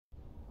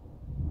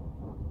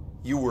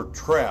You were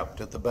trapped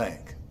at the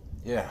bank.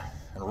 Yeah,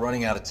 and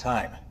running out of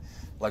time.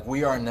 Like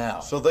we are now.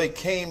 So they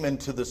came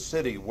into the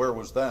city. Where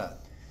was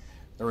that?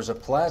 There was a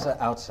plaza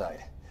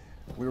outside.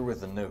 We were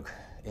with the nuke,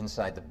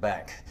 inside the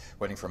bank,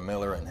 waiting for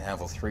Miller and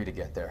Anvil 3 to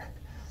get there.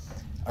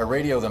 I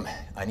radio them.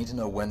 I need to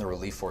know when the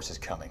relief force is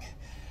coming.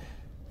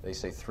 They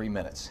say 3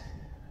 minutes.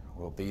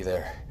 We'll be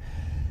there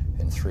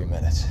in 3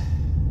 minutes.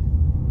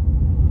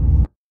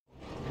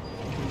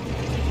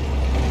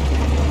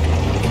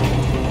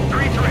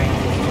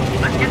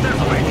 Let's get this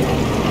way.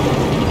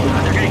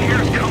 They're gonna hear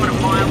us coming a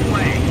mile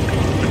away.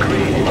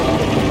 Agreed.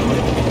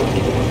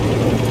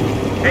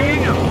 Hey,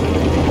 Ingham.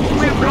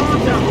 We have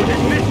contact with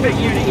this misfit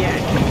unit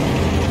yet?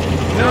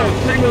 No,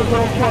 signal's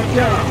all fucked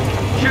up.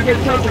 Should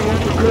get something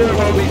once we're clear of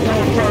all these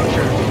tall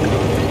structures.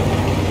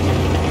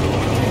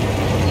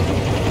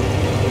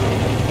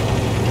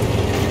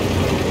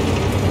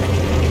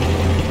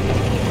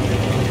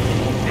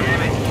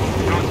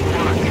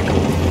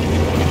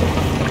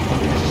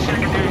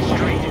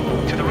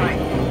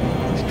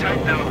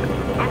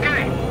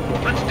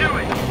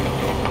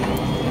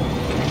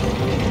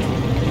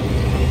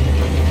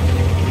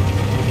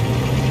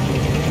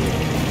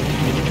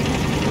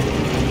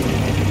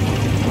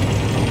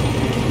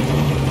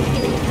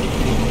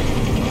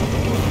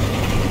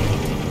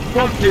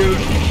 Fuck, dude.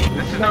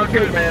 This is not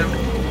good, man.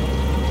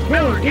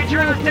 Miller, get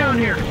your ass down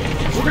here.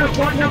 We're gonna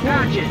button up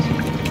hatches.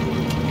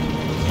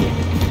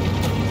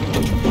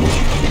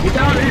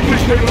 Without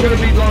infantry, we're gonna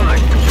be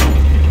blind.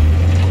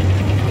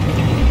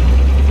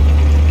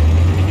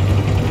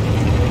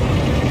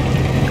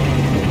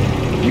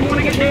 You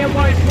wanna get nailed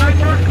by a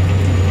sniper?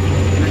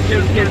 This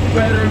just gets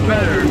better and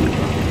better.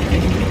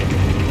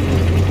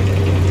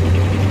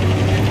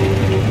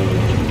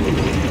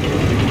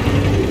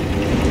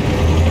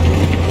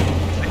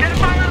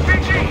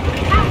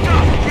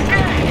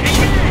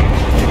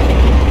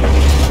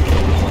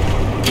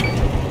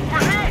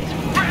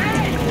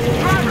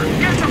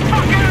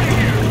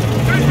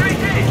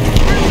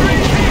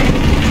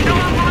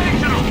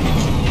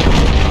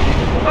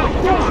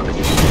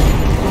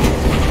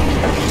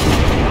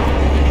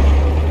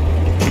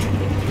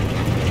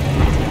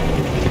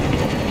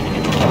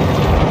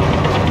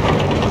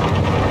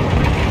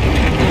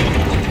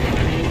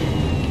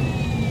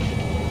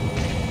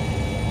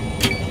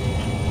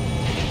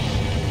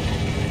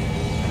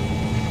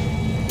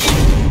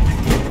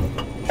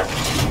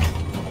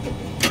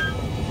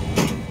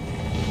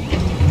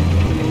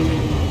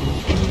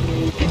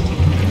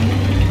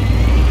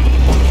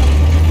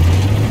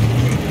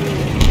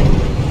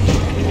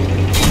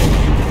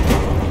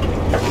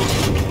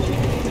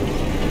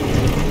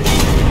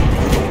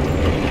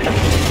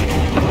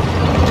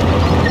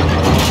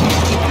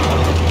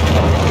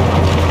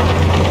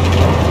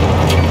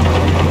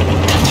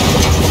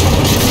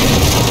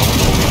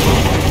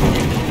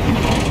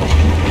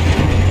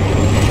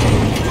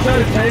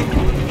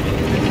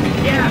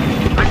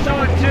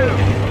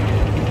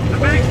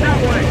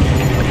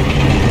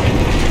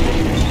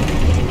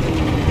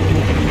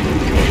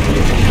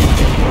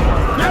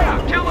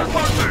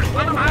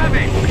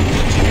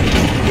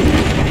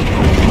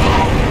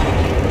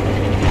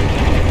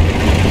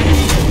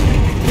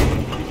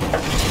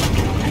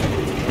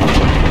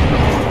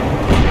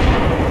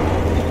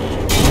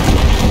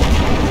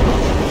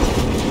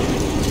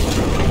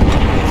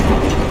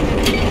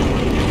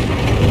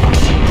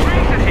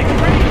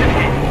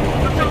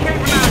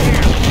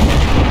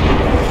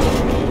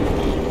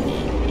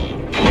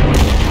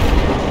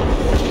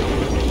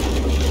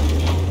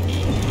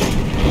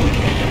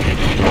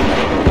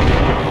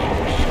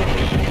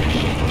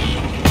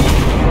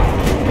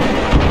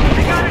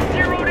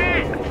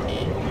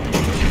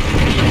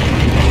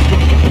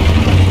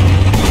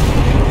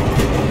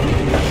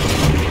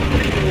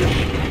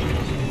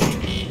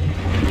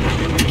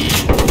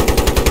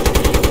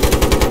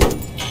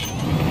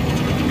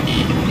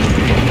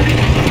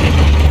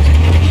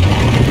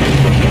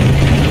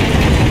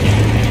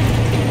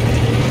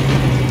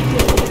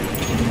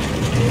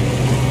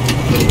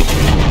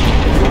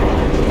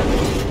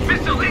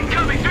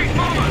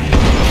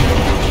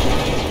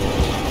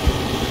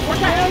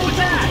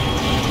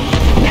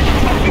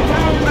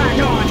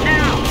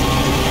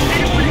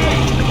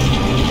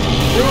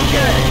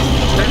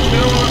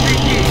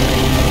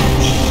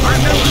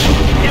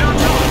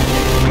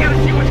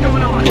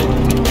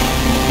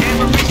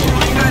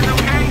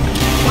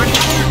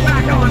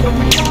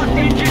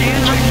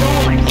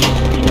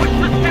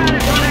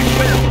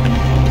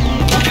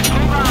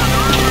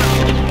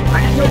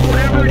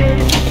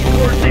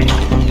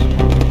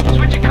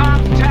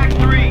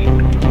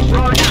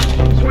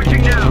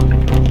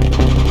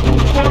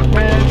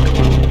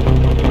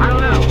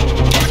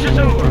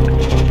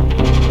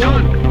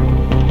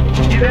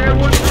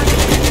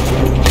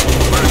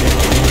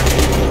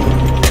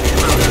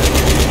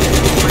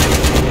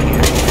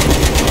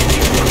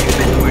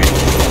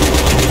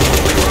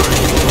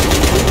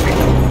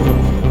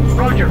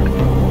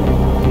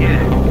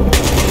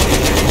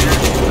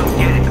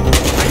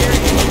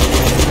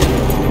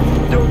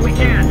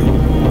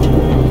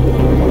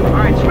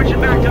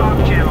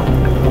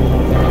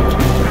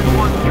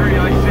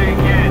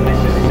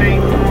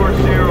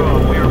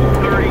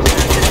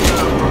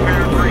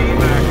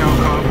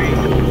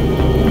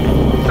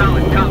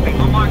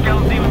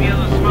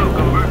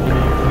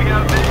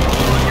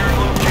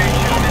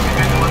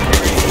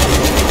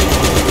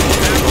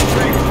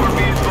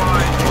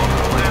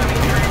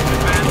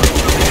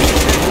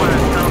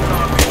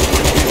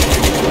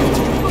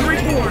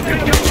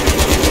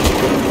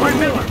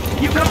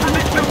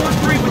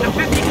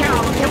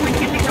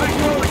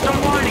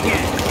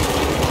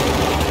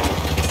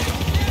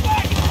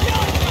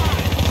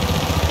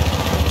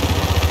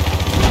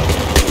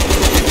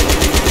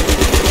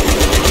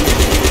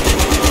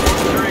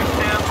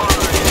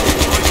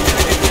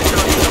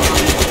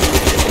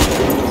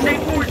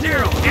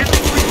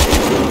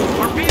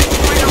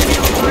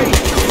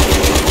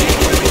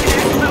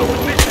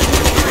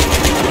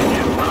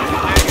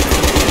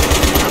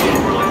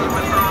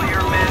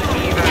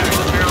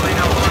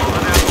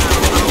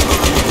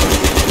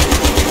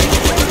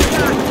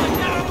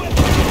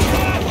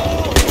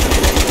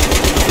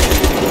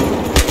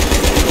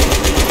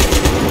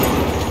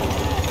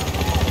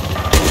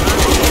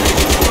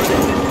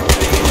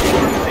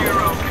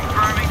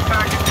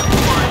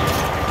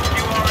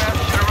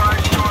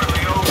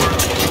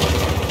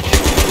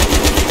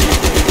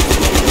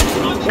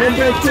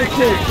 Base 6-6,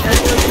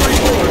 Echo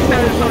 24,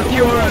 status on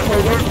QRF,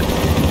 over.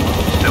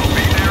 They'll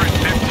be there in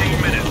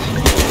 15 minutes.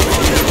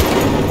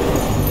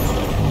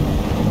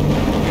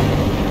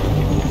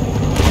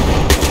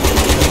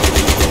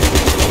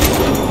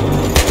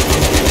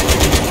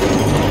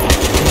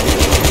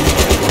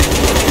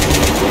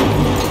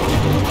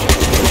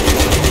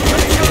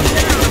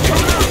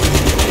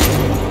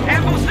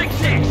 Apple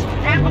 6-6,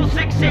 Apple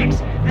 6-6,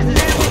 this is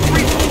Apple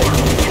 3-4.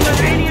 Is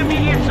there any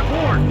immediate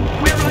support?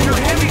 We're under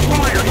heavy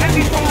fire,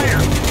 heavy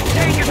fire.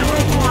 Tank is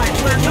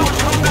immobilized, we're not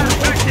combat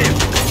effective.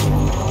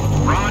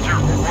 Roger,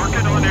 we're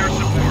working on air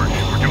support.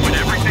 We're doing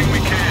everything we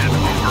can,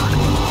 over.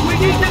 We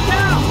need them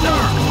now,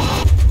 sir.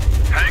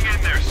 Hang in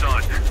there,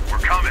 son. We're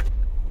coming.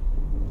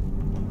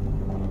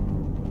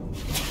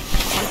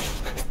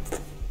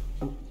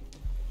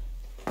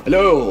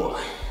 Hello,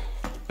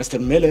 Mr.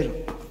 Miller,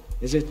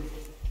 is it?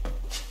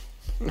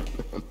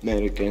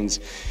 Americans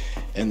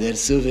and their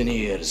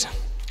souvenirs.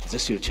 Is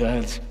this your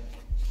child?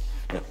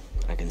 Yeah,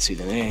 I can see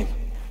the name.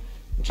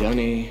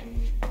 Johnny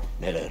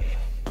Miller.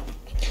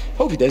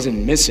 Hope he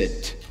doesn't miss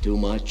it too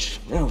much.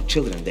 You know,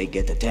 children, they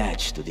get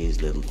attached to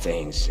these little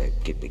things. They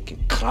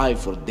can cry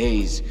for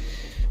days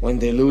when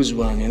they lose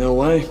one. You know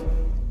why?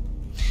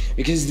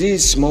 Because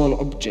these small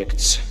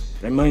objects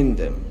remind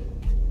them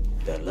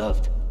they're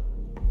loved.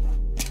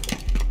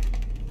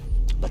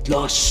 But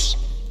loss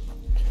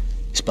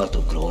is part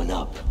of growing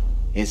up,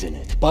 isn't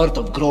it? Part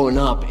of growing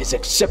up is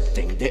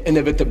accepting the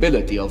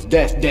inevitability of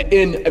death. The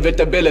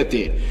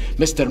inevitability,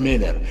 Mr.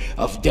 Miller,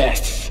 of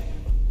death.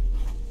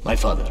 My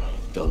father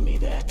told me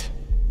that.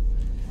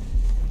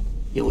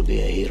 You will be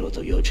a hero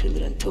to your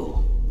children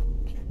too.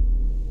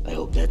 I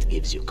hope that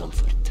gives you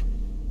comfort.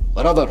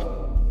 Brother.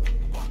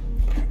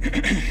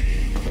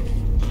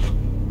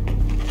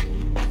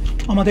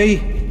 Amadei,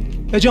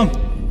 Ejam.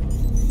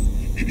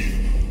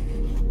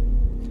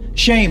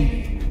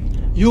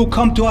 Shame. You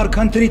come to our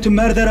country to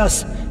murder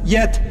us,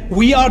 yet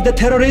we are the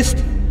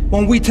terrorists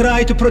when we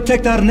try to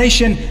protect our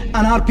nation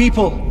and our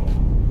people.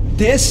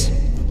 This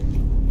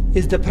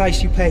is the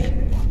price you pay.